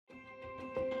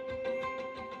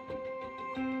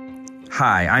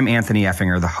Hi, I'm Anthony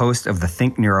Effinger, the host of the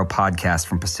Think Neuro podcast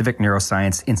from Pacific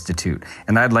Neuroscience Institute,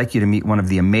 and I'd like you to meet one of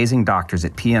the amazing doctors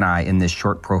at PNI in this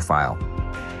short profile.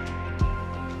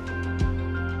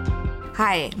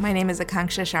 Hi, my name is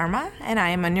Akanksha Sharma, and I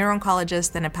am a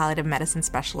neuro-oncologist and a palliative medicine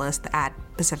specialist at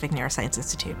Pacific Neuroscience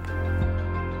Institute.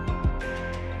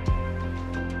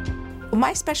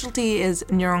 My specialty is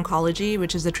neuro-oncology,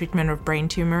 which is the treatment of brain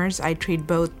tumors. I treat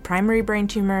both primary brain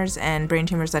tumors and brain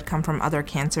tumors that come from other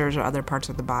cancers or other parts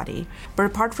of the body. But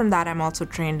apart from that, I'm also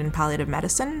trained in palliative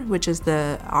medicine, which is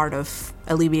the art of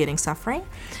alleviating suffering.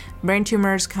 Brain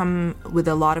tumors come with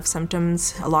a lot of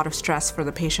symptoms, a lot of stress for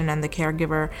the patient and the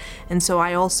caregiver, and so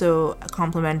I also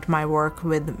complement my work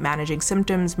with managing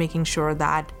symptoms, making sure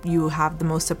that you have the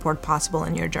most support possible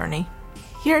in your journey.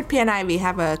 Here at PNI, we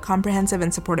have a comprehensive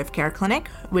and supportive care clinic,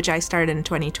 which I started in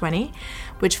 2020,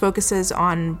 which focuses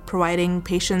on providing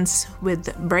patients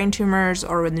with brain tumors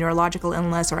or with neurological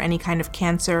illness or any kind of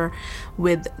cancer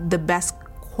with the best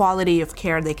quality of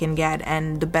care they can get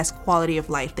and the best quality of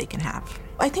life they can have.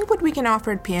 I think what we can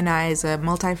offer at PNI is a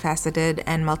multifaceted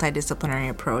and multidisciplinary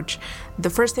approach. The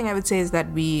first thing I would say is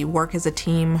that we work as a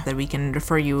team, that we can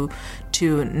refer you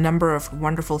to a number of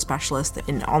wonderful specialists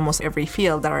in almost every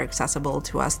field that are accessible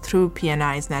to us through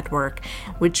PNI's network,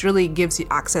 which really gives you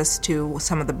access to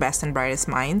some of the best and brightest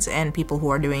minds and people who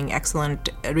are doing excellent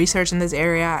research in this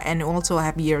area and also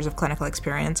have years of clinical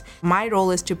experience. My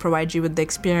role is to provide you with the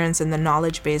experience and the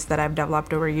knowledge base that I've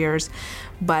developed over years,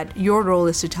 but your role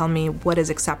is to tell me what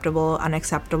is acceptable,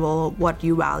 unacceptable, what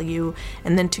you value,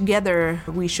 and then together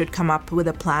we should come up with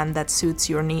a plan that suits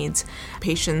your needs.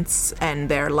 Patients and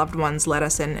their loved ones let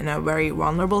us in a very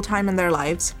vulnerable time in their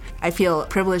lives. I feel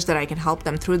privileged that I can help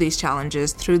them through these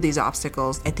challenges, through these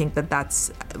obstacles. I think that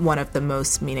that's one of the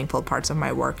most meaningful parts of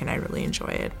my work, and I really enjoy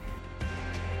it.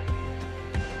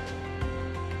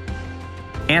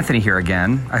 Anthony here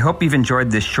again. I hope you've enjoyed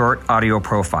this short audio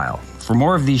profile. For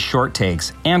more of these short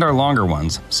takes and our longer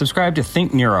ones, subscribe to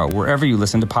Think Neuro wherever you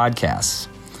listen to podcasts,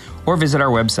 or visit our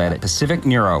website at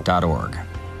pacificneuro.org.